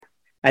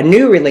a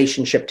new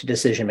relationship to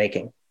decision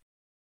making.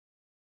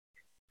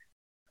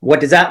 What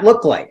does that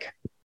look like?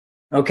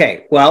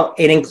 Okay, well,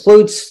 it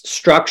includes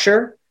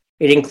structure,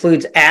 it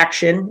includes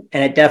action,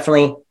 and it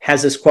definitely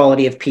has this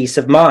quality of peace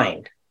of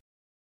mind.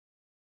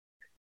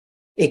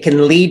 It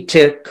can lead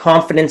to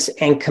confidence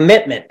and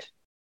commitment.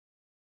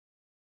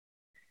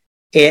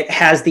 It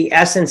has the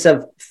essence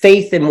of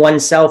faith in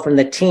oneself and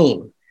the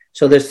team.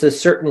 So there's a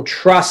certain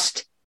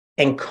trust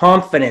and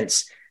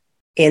confidence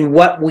in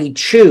what we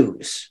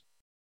choose.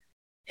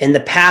 In the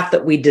path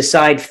that we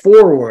decide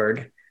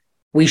forward,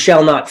 we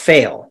shall not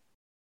fail.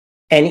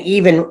 And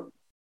even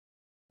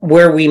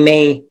where we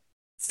may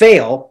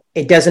fail,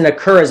 it doesn't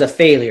occur as a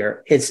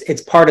failure.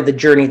 It's part of the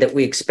journey that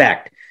we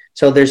expect.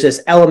 So there's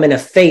this element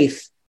of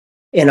faith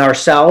in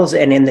ourselves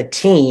and in the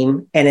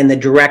team and in the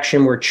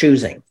direction we're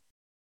choosing.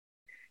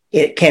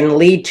 It can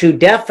lead to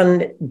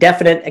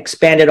definite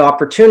expanded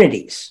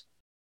opportunities.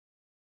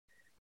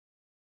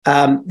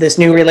 This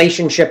new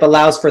relationship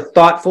allows for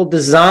thoughtful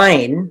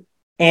design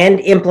and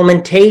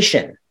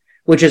implementation,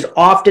 which is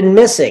often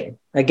missing.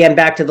 Again,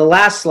 back to the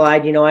last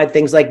slide, I had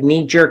things like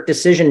knee-jerk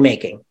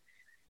decision-making.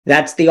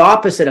 That's the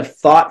opposite of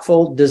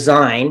thoughtful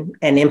design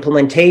and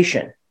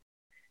implementation.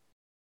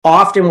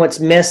 Often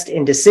what's missed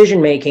in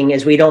decision-making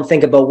is we don't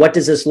think about what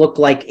does this look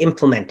like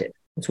implemented.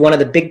 It's one of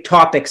the big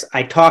topics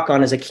I talk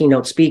on as a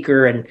keynote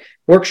speaker and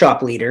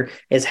workshop leader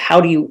is how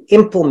do you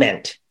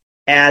implement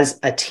as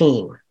a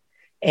team?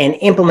 And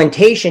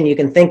implementation you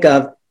can think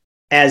of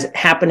as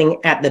happening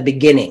at the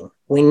beginning.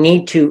 We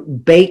need to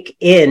bake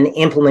in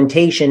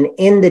implementation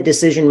in the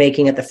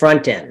decision-making at the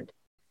front end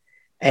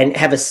and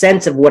have a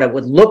sense of what it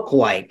would look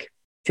like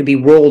to be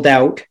rolled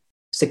out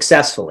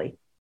successfully.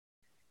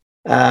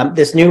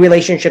 This new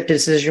relationship to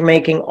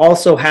decision-making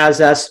also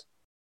has us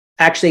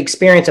actually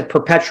experience a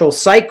perpetual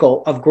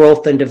cycle of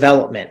growth and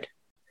development.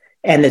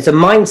 And there's a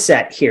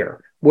mindset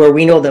here where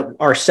we know that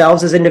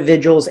ourselves as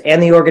individuals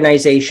and the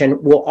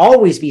organization will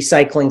always be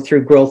cycling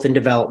through growth and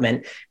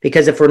development,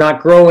 because if we're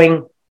not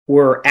growing,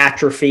 we're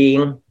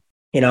atrophying.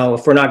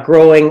 If we're not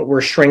growing,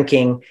 we're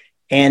shrinking.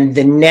 And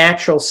the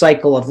natural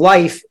cycle of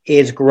life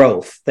is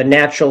growth. The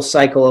natural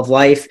cycle of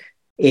life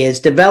is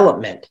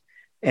development.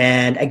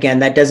 And again,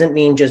 that doesn't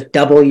mean just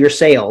double your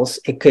sales.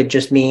 It could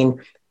just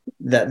mean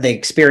the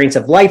experience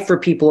of life for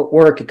people at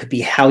work. It could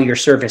be how you're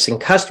servicing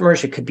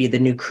customers. It could be the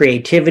new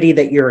creativity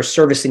that you're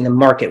servicing the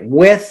market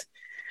with.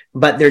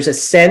 But there's a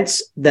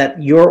sense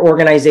that your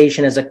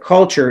organization as a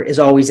culture is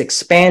always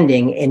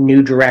expanding in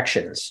new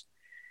directions.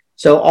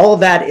 So all of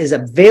that is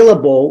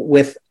available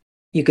with,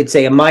 you could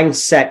say, a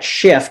mindset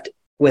shift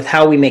with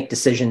how we make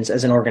decisions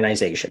as an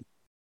organization.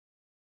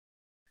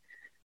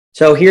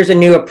 So here's a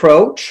new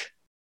approach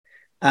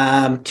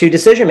to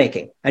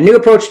decision-making. A new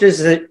approach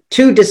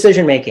to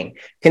decision-making.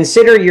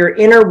 Consider your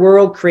inner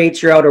world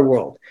creates your outer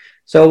world.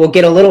 So we'll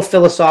get a little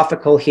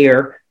philosophical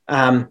here.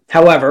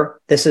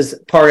 However, this is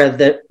part of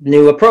the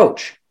new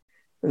approach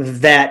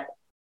that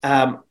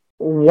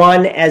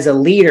one as a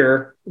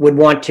leader would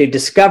want to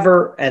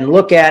discover and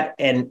look at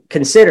and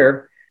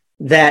consider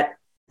that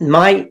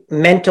my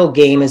mental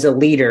game as a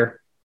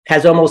leader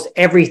has almost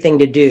everything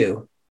to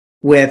do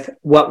with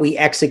what we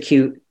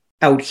execute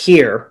out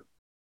here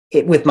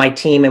with my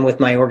team and with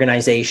my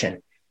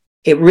organization.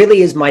 It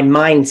really is my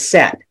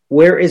mindset.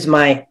 Where is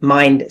my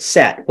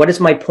mindset? What is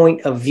my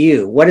point of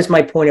view? What is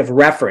my point of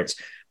reference?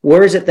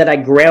 Where is it that I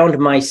ground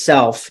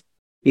myself?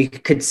 You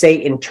could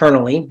say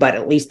internally, but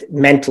at least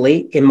mentally,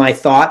 in my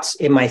thoughts,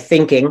 in my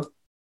thinking.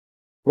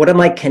 What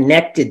am I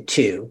connected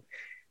to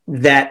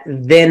that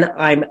then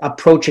I'm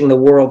approaching the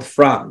world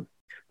from?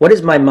 What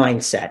is my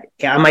mindset?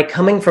 Am I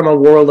coming from a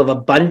world of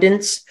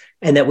abundance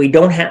and that we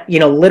don't have,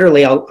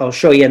 literally, I'll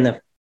show you in the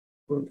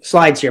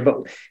slides here,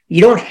 but you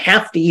don't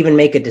have to even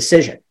make a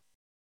decision.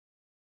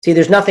 See,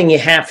 there's nothing you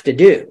have to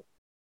do.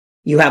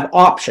 You have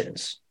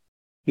options.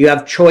 You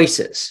have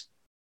choices.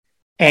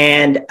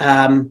 And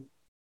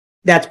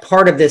that's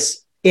part of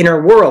this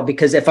inner world,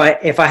 because if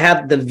I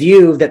have the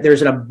view that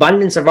there's an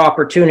abundance of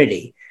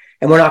opportunity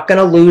and we're not going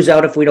to lose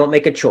out if we don't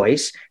make a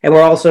choice, and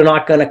we're also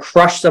not going to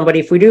crush somebody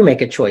if we do make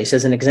a choice,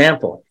 as an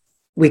example,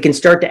 we can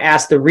start to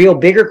ask the real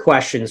bigger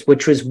questions,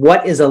 which was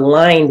what is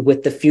aligned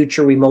with the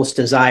future we most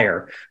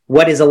desire?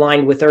 What is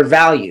aligned with our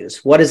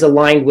values? What is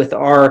aligned with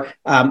our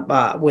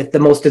with the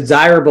most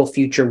desirable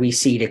future we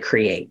see to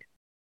create?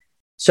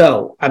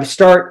 So I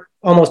start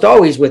almost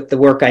always with the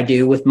work I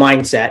do with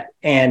mindset.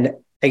 And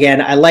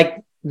again, I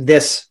like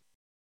this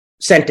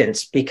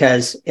sentence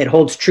because it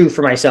holds true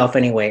for myself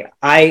anyway.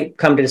 I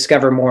come to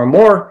discover more and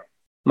more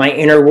my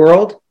inner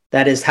world,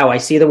 that is how I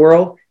see the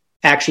world,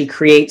 actually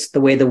creates the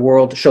way the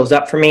world shows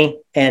up for me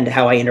and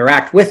how I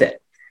interact with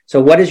it. So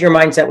what is your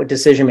mindset with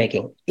decision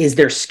making? Is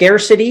there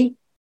scarcity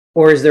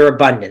or is there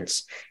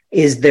abundance?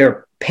 Is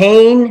there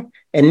pain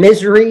and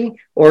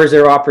misery or is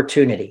there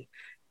opportunity?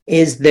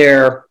 Is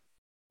there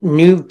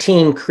new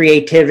team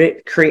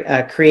creative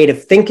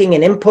thinking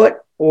and input,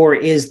 or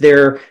is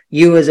there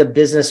you as a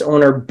business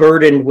owner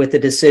burdened with the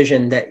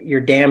decision that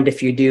you're damned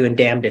if you do and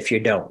damned if you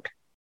don't?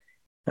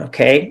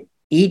 Okay.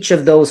 each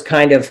of those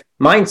kind of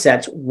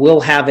mindsets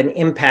will have an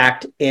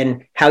impact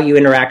in how you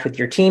interact with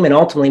your team and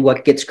ultimately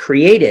what gets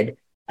created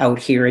out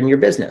here in your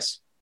business.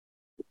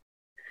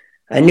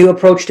 A new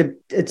approach to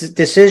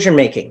decision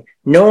making.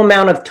 No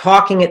amount of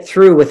talking it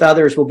through with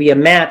others will be a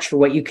match for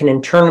what you can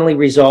internally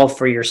resolve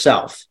for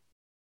yourself.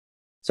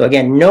 So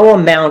again, no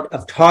amount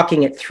of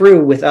talking it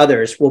through with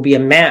others will be a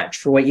match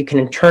for what you can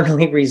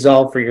internally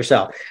resolve for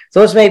yourself.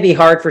 So this may be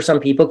hard for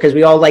some people because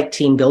we all like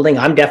team building.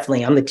 I'm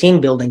the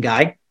team building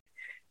guy.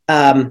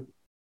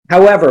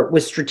 However,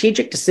 with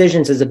strategic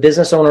decisions as a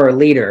business owner or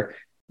leader,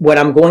 what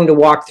I'm going to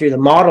walk through the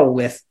model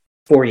with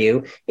for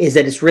you is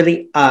that it's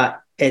really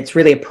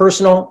a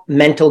personal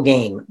mental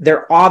game.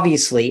 There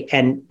obviously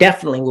and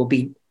definitely will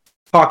be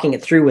talking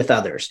it through with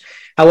others.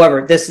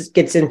 However, this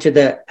gets into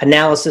the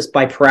analysis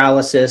by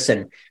paralysis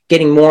and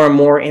getting more and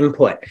more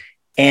input.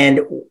 And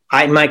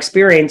in my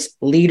experience,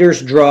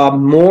 leaders draw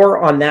more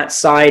on that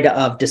side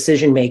of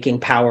decision-making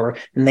power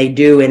than they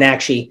do in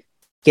actually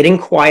getting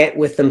quiet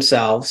with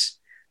themselves,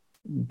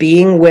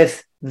 being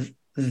with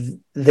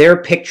their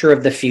picture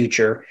of the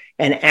future,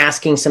 and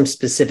asking some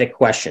specific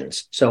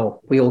questions.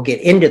 So we will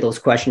get into those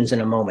questions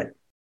in a moment.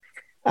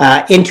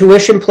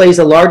 Intuition plays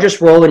the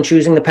largest role in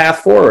choosing the path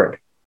forward.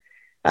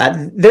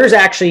 There's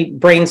actually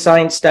brain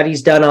science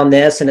studies done on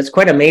this, and it's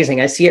quite amazing.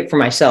 I see it for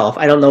myself.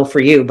 I don't know for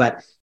you,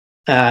 but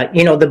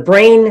the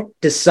brain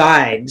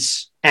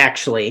decides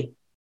actually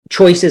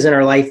choices in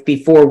our life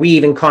before we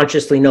even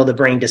consciously know the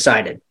brain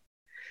decided.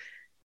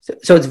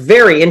 So it's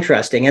very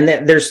interesting, and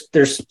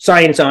there's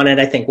science on it.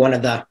 I think one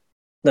of the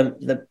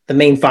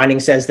main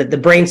findings says that the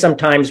brain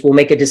sometimes will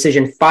make a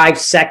decision 5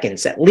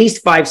 seconds, at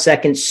least 5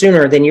 seconds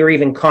sooner than you're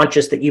even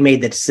conscious that you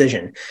made the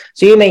decision.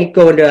 So you may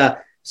go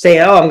into say,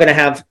 "Oh, I'm going to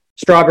have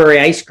strawberry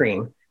ice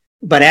cream,"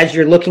 but as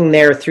you're looking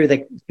there through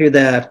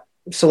the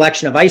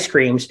selection of ice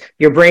creams,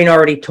 your brain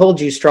already told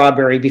you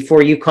strawberry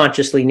before you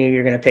consciously knew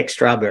you're going to pick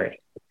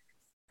strawberry.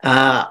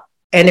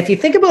 And if you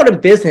think about a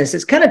business,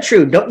 it's kind of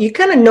true. You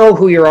kind of know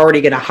who you're already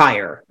going to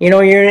hire.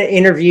 You're in an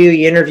interview,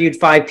 you interviewed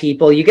 5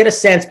 people. You get a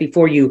sense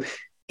before you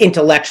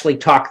intellectually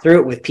talk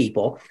through it with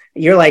people.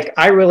 You're like,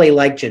 I really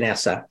like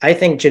Janessa. I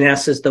think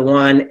Janessa's the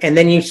one. And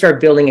then you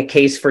start building a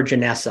case for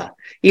Janessa.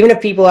 Even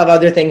if people have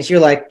other things, you're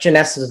like,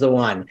 Janessa's the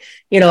one.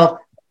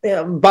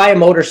 Buy a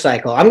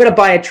motorcycle. I'm going to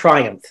buy a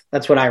Triumph.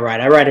 That's what I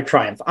ride. I ride a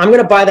Triumph. I'm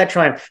going to buy that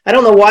Triumph. I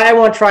don't know why I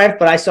want Triumph,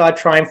 but I saw a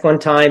Triumph one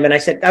time and I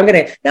said,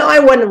 now I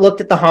went and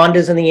looked at the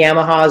Hondas and the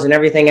Yamahas and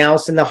everything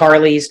else and the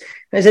Harleys.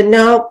 And I said,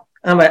 no,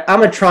 I'm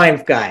a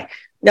Triumph guy.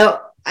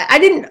 Now,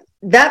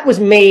 that was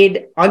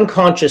made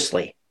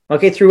unconsciously,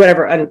 okay, through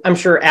whatever. I'm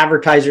sure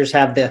advertisers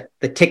have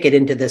the ticket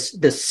into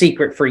this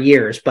secret for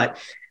years, but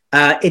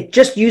it's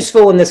just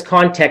useful in this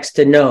context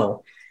to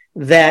know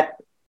that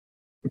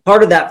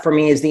part of that for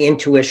me is the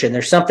intuition.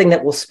 There's something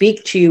that will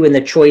speak to you in the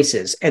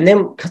choices. And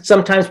then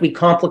sometimes we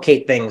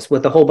complicate things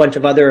with a whole bunch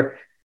of other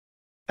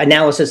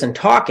analysis and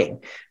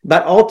talking.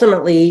 But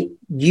ultimately,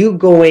 you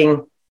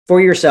going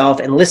for yourself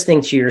and listening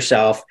to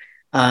yourself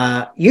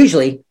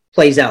usually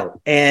plays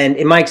out. And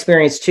in my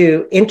experience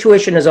too,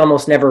 intuition is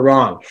almost never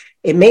wrong.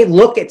 It may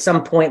look at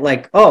some point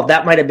like, oh,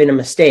 that might have been a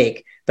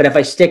mistake. But if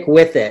I stick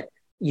with it,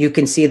 you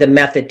can see the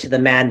method to the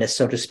madness,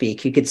 so to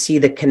speak. You could see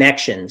the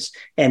connections.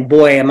 And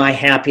boy, am I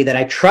happy that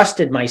I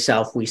trusted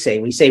myself, we say.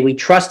 We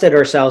trusted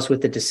ourselves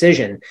with the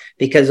decision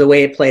because the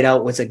way it played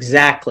out was it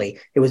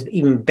was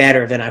even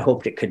better than I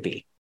hoped it could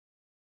be.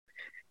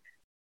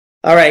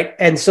 All right.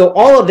 And so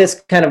all of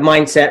this kind of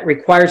mindset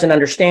requires an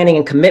understanding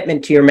and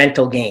commitment to your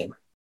mental game.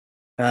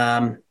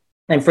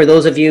 And for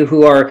those of you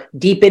who are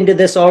deep into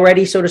this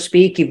already, so to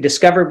speak, you've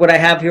discovered what I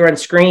have here on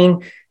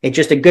screen. It's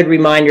just a good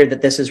reminder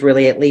that this is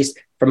really, at least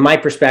from my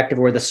perspective,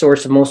 where the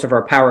source of most of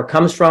our power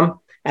comes from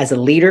as a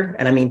leader.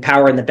 And I mean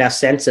power in the best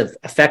sense of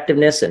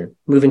effectiveness and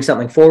moving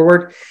something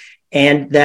forward. And that